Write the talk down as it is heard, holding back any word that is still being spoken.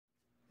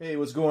Hey,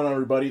 what's going on,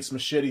 everybody? It's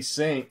Machete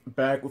Saint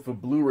back with a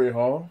Blu-ray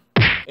haul.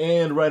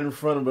 And right in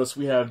front of us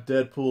we have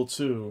Deadpool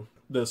 2.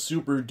 The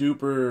super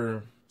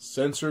duper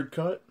censored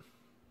cut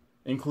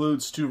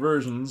includes two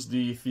versions,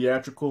 the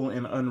theatrical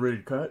and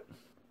unrated cut.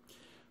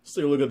 Let's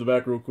take a look at the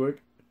back real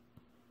quick.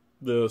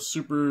 The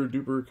super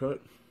duper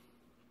cut.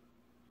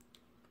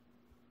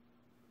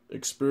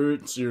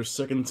 Experience your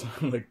second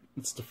time like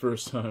it's the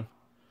first time.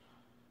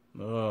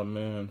 Oh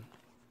man.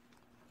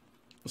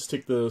 Let's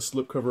take the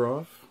slipcover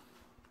off.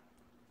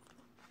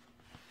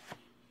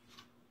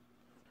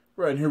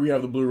 Right, and here we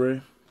have the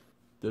Blu-ray.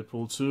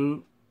 Deadpool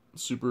 2,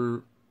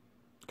 super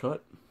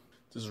cut.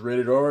 This is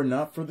rated R,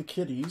 not for the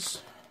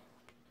kiddies.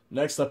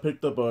 Next, I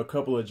picked up a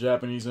couple of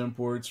Japanese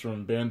imports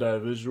from Bandai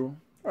Visual.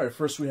 Alright,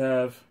 first we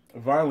have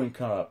Violent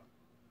Cop,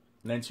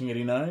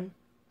 1989,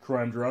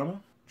 crime drama.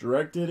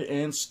 Directed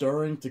and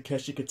starring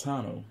Takeshi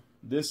Kitano.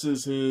 This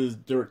is his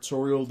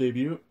directorial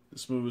debut.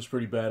 This movie was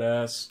pretty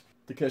badass.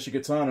 Takeshi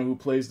Kitano, who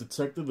plays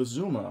Detective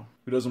Azuma,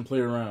 who doesn't play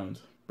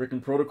around,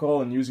 breaking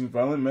protocol and using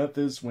violent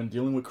methods when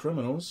dealing with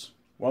criminals.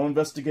 While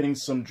investigating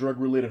some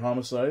drug-related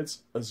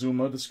homicides,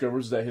 Azuma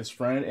discovers that his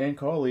friend and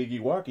colleague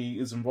Iwaki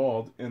is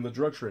involved in the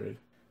drug trade.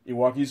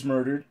 Iwaki is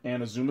murdered,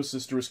 and Azuma's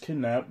sister is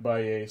kidnapped by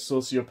a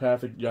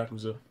sociopathic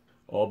yakuza.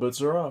 All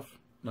bets are off.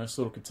 Nice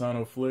little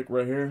Kitano flick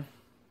right here.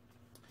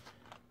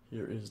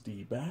 Here is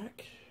the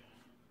back.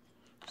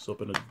 Let's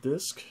open a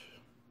disc.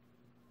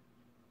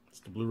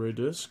 It's the Blu-ray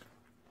disc.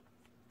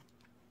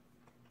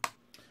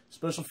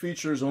 Special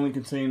features only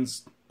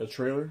contains a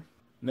trailer.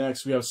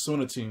 Next, we have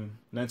Sonatine,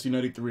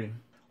 1993.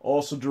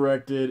 Also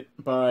directed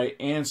by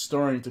and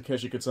starring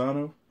Takeshi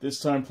Kitano. This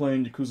time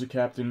playing Yakuza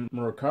Captain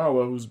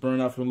Murakawa, who's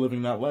burned out from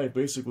living that life,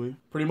 basically.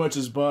 Pretty much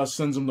his boss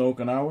sends him to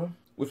Okinawa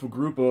with a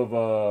group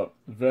of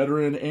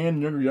veteran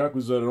and younger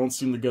Yakuza that don't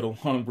seem to get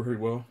along very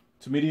well,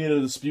 to mediate a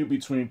dispute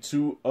between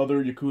two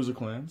other Yakuza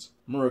clans.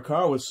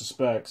 Murakawa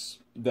suspects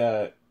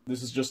that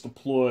this is just a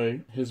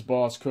ploy his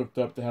boss cooked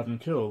up to have him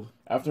killed.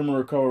 After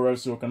Murakawa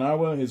arrives to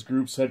Okinawa, his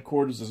group's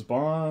headquarters is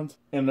bombed,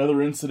 and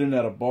another incident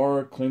at a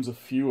bar claims a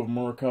few of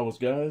Murakawa's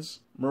guys.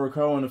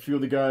 Murakawa and a few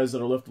of the guys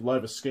that are left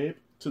alive escape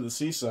to the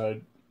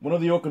seaside. One of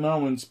the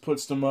Okinawans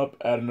puts them up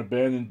at an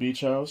abandoned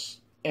beach house,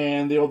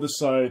 and they all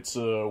decide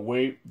to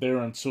wait there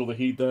until the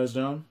heat dies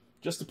down.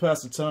 Just to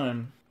pass the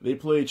time, they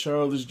play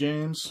childish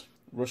games,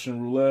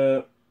 Russian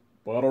roulette,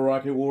 bottle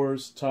rocket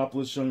wars,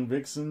 topless young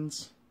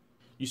vixens.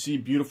 You see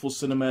beautiful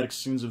cinematic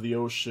scenes of the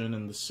ocean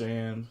and the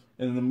sand.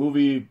 And the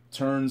movie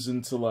turns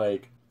into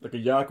like a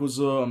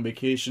Yakuza on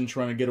vacation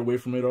trying to get away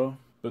from it all.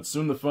 But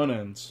soon the fun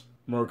ends.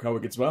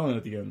 Murakawa gets violent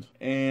at the end.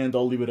 And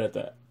I'll leave it at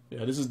that.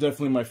 Yeah, this is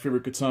definitely my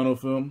favorite Kitano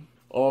film.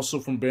 Also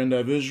from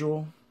Bandai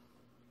Visual.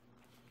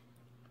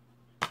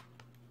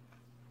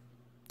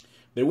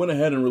 They went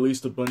ahead and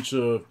released a bunch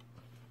of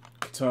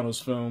Kitano's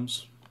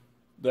films.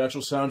 The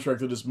actual soundtrack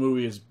to this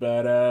movie is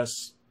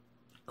badass.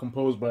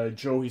 Composed by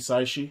Joe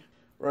Hisaishi.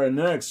 Right,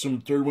 next,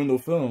 from Third Window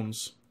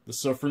Films, The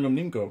Suffering of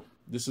Ninko.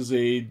 This is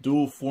a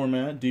dual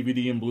format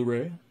DVD and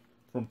Blu-ray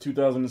from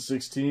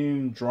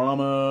 2016.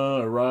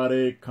 Drama,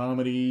 erotic,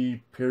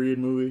 comedy, period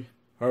movie,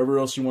 however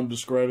else you want to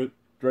describe it.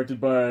 Directed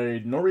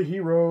by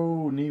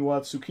Norihiro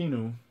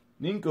Niwatsukino.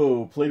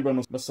 Ninko, played by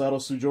Masato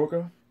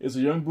Sujoka, is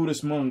a young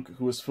Buddhist monk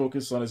who is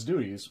focused on his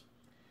duties.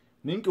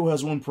 Ninko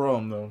has one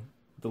problem though.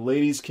 The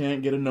ladies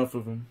can't get enough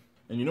of him.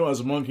 And you know, as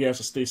a monk he has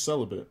to stay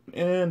celibate.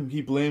 And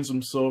he blames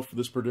himself for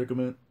this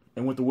predicament.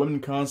 And with the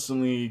women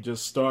constantly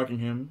just stalking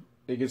him,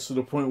 it gets to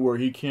the point where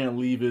he can't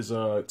leave his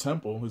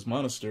temple, his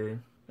monastery.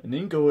 And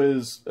Ninko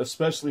is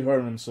especially hard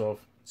on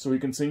himself, so he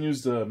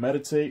continues to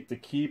meditate to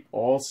keep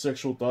all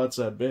sexual thoughts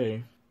at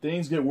bay.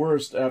 Things get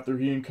worse after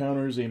he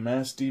encounters a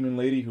masked demon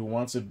lady who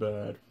wants it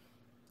bad.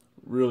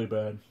 Really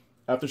bad.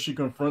 After she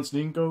confronts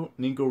Ninko,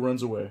 Ninko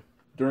runs away.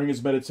 During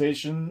his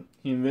meditation,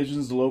 he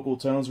envisions the local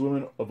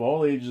townswomen of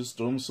all ages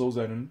throw themselves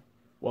at him,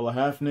 while a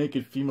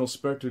half-naked female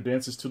specter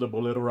dances to the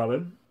bolero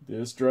ramen.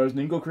 This drives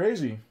Ninko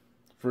crazy.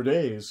 For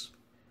days.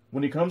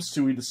 When he comes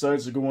to, he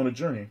decides to go on a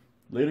journey.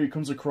 Later he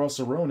comes across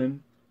a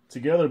Ronin.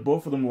 Together,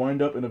 both of them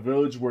wind up in a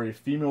village where a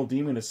female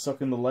demon is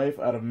sucking the life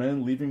out of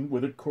men, leaving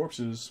withered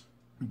corpses.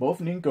 Both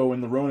Ninko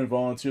and the Ronin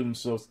volunteer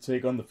themselves to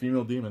take on the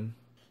female demon.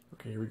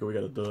 Okay, here we go. We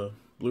got the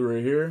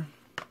Blu-ray here.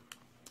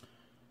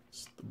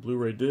 It's the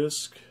Blu-ray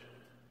disc.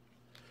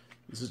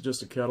 This is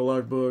just a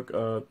catalog book,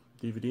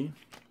 DVD.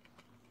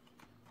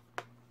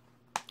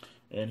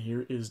 And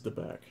here is the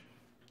back.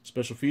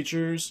 Special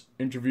features,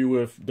 interview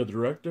with the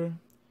director,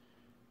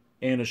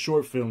 and a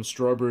short film,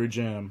 Strawberry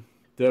Jam.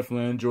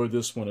 Definitely enjoyed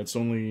this one.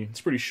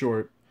 It's pretty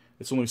short.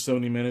 It's only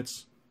 70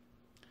 minutes.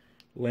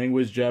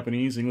 Language,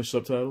 Japanese, English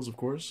subtitles, of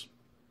course.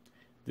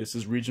 This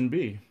is Region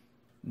B.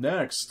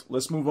 Next,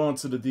 let's move on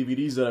to the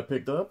DVDs that I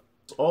picked up.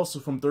 Also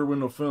from Third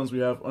Window Films, we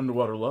have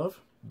Underwater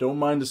Love. Don't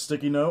mind the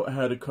sticky note. I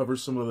had to cover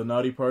some of the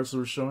naughty parts that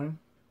were showing.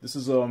 This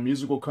is a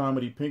musical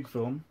comedy pink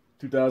film,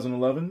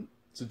 2011.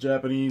 It's a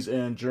Japanese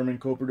and German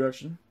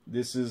co-production.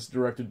 This is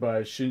directed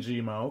by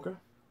Shinji Maoka.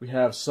 We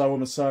have Sawa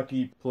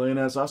Misaki playing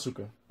as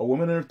Asuka, a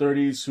woman in her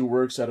 30s who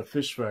works at a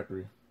fish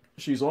factory.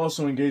 She's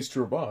also engaged to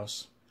her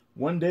boss.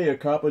 One day, a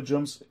kappa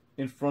jumps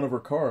in front of her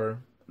car.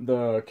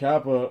 The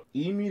kappa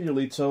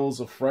immediately tells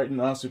a frightened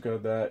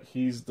Asuka that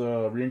he's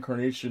the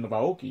reincarnation of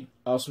Aoki,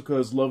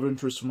 Asuka's love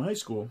interest from high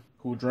school,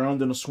 who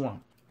drowned in a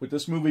swamp. With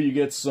this movie, you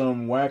get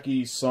some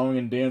wacky song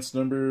and dance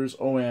numbers,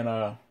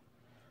 and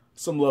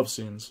some love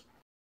scenes.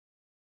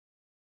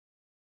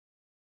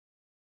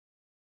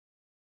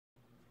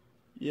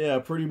 Yeah,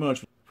 pretty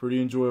much.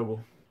 Pretty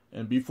enjoyable.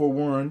 And be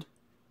forewarned,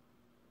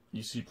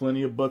 you see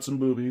plenty of butts and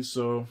boobies,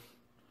 so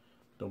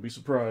don't be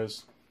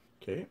surprised.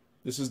 Okay,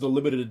 this is the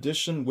limited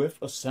edition with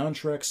a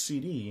soundtrack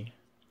CD.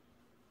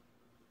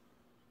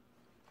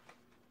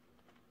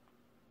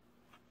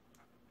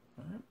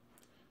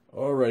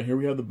 Alright, here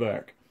we have the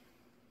back.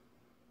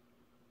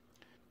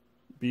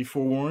 Be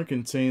forewarned,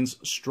 contains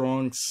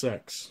strong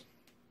sex.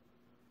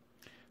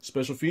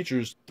 Special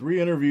features: 3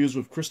 interviews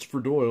with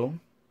Christopher Doyle,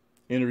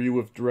 interview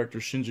with director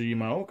Shinji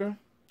Imaoka,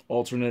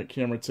 alternate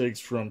camera takes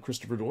from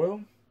Christopher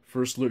Doyle,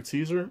 first look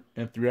teaser,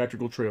 and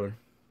theatrical trailer.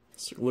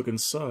 Let's take a look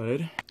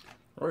inside.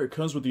 Alright, it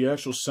comes with the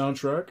actual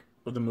soundtrack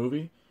of the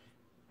movie,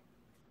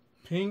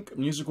 Pink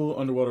Musical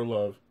Underwater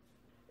Love.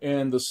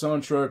 And the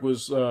soundtrack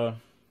was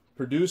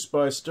produced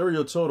by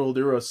Stereo Total.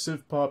 They're a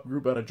synth pop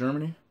group out of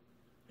Germany.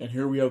 And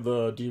here we have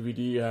the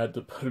DVD. I had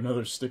to put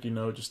another sticky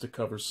note just to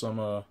cover some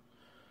of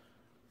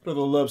the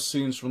love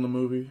scenes from the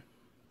movie.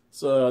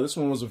 So this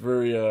one was a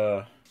very,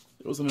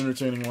 it was an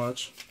entertaining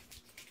watch.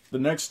 The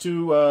next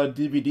 2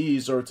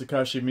 DVDs are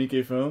Takashi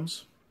Miike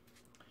films.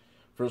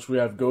 First we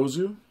have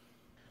Gozu.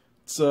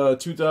 It's a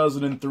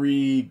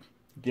 2003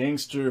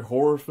 gangster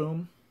horror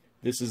film.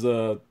 This is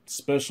a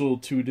special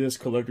 2-disc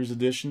collector's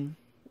edition.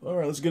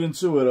 Alright, let's get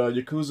into it.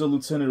 Yakuza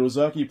Lieutenant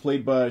Ozaki,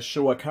 played by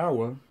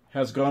Shoakawa,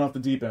 has gone off the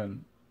deep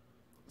end.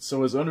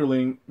 So his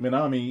underling,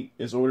 Minami,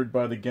 is ordered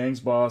by the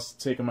gang's boss to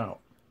take him out.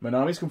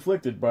 Minami's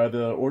conflicted by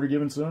the order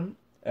given to him.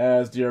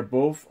 As they are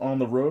both on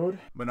the road,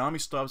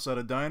 Minami stops at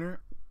a diner.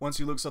 Once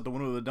he looks out the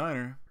window of the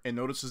diner and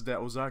notices that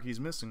Ozaki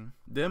is missing,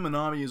 then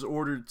Minami is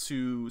ordered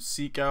to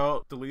seek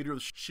out the leader of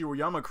the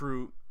Shiroyama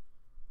crew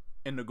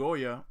in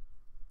Nagoya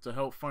to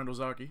help find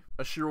Ozaki.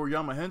 A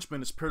Shiroyama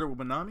henchman is paired up with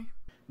Minami.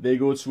 They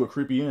go to a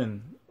creepy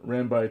inn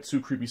ran by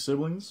 2 creepy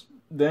siblings.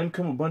 Then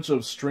come a bunch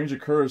of strange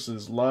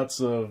occurrences.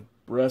 Lots of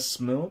breast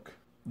milk.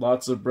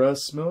 Lots of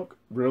breast milk.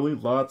 Really?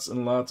 Lots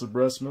and lots of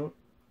breast milk.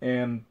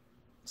 And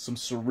some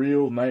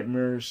surreal,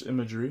 nightmarish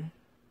imagery.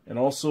 And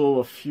also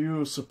a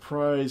few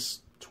surprise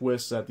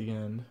twists at the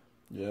end.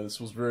 Yeah, this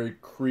was very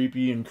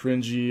creepy and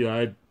cringy.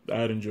 I'd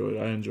enjoyed it.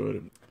 I enjoyed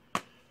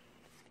it.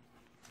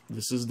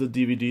 This is the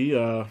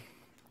DVD.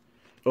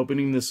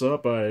 Opening this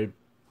up, I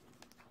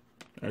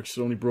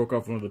actually only broke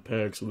off one of the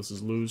pegs, so this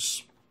is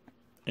loose.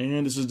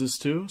 And this is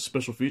disc 2,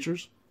 special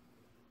features.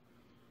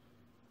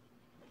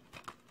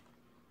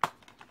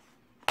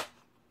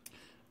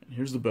 And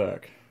here's the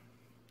back.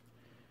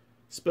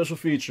 Special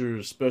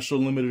features: special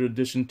limited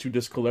edition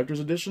 2-disc collector's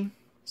edition,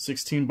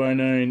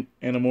 16:9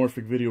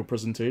 anamorphic video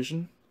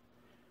presentation,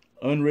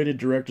 unrated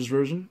director's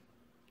version,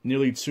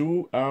 nearly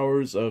 2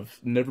 hours of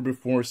never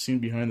before seen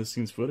behind the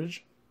scenes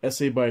footage,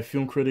 essay by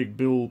film critic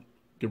Bill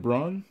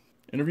Gibran,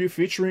 interview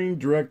featuring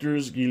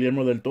directors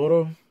Guillermo del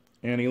Toro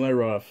and Eli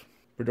Roth,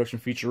 production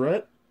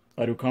featurette,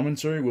 audio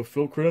commentary with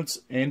film critics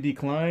Andy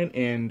Klein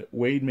and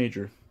Wade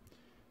Major.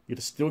 You get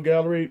a still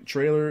gallery,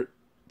 trailer,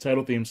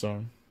 title theme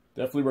song.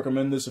 Definitely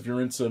recommend this if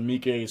you're into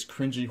Miike's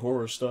cringy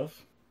horror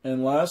stuff.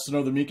 And last,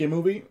 another Miike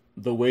movie,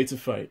 The Way to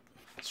Fight.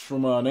 It's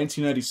from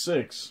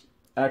 1996,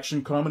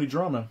 action comedy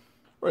drama.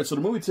 Right, so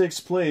the movie takes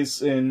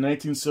place in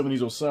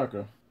 1970s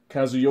Osaka.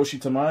 Kazuyoshi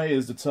Tamae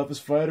is the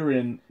toughest fighter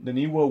in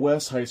Naniwa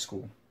West High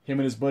School. Him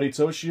and his buddy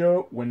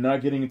Toshio, when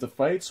not getting into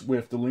fights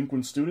with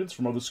delinquent students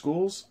from other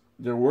schools,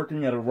 they're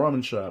working at a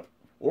ramen shop,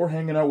 or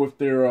hanging out with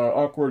their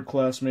awkward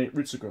classmate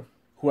Ritsuko,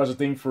 who has a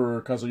thing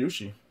for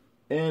Kazuyoshi.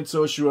 And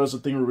Toshio has a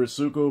thing with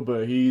Ritsuko,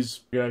 but he's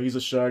a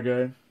shy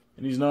guy.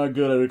 And he's not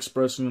good at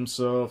expressing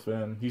himself,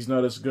 and he's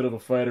not as good of a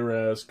fighter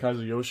as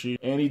Kazuyoshi,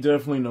 and he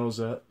definitely knows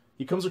that.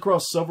 He comes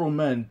across several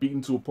men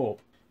beaten to a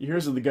pulp. He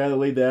hears that the guy that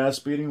laid the ass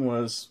beating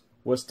was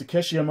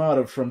Takeshi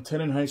Yamada from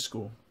Tenon High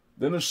School.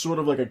 Then there's sort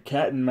of like a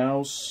cat and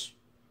mouse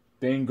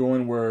thing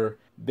going where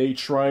they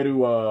try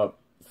to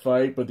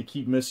fight, but they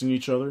keep missing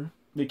each other.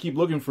 They keep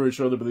looking for each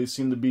other, but they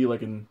seem to be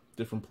like in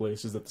different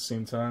places at the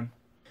same time.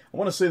 I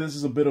want to say this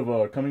is a bit of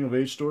a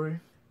coming-of-age story.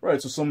 Right,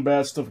 so some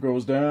bad stuff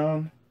goes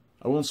down.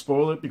 I won't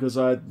spoil it because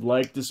I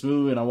like this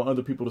movie and I want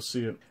other people to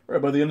see it.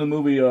 Right, by the end of the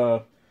movie,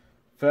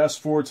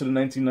 fast forward to the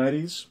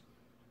 1990s.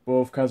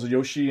 Both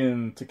Kazuyoshi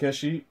and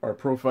Takeshi are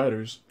pro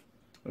fighters.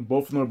 And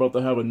both of them are about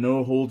to have a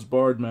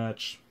no-holds-barred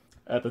match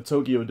at the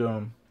Tokyo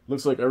Dome.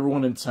 Looks like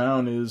everyone in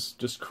town is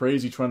just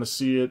crazy trying to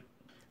see it.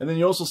 And then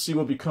you also see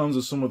what becomes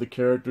of some of the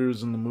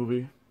characters in the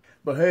movie.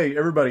 But hey,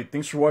 everybody,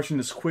 thanks for watching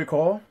this quick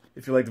haul.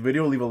 If you liked the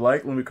video, leave a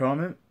like, leave a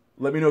comment.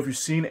 Let me know if you've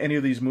seen any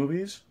of these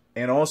movies.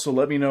 And also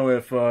let me know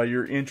if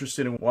you're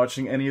interested in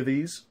watching any of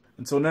these.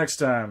 Until next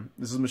time,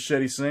 this is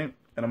Machete Saint,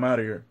 and I'm out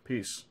of here.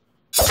 Peace.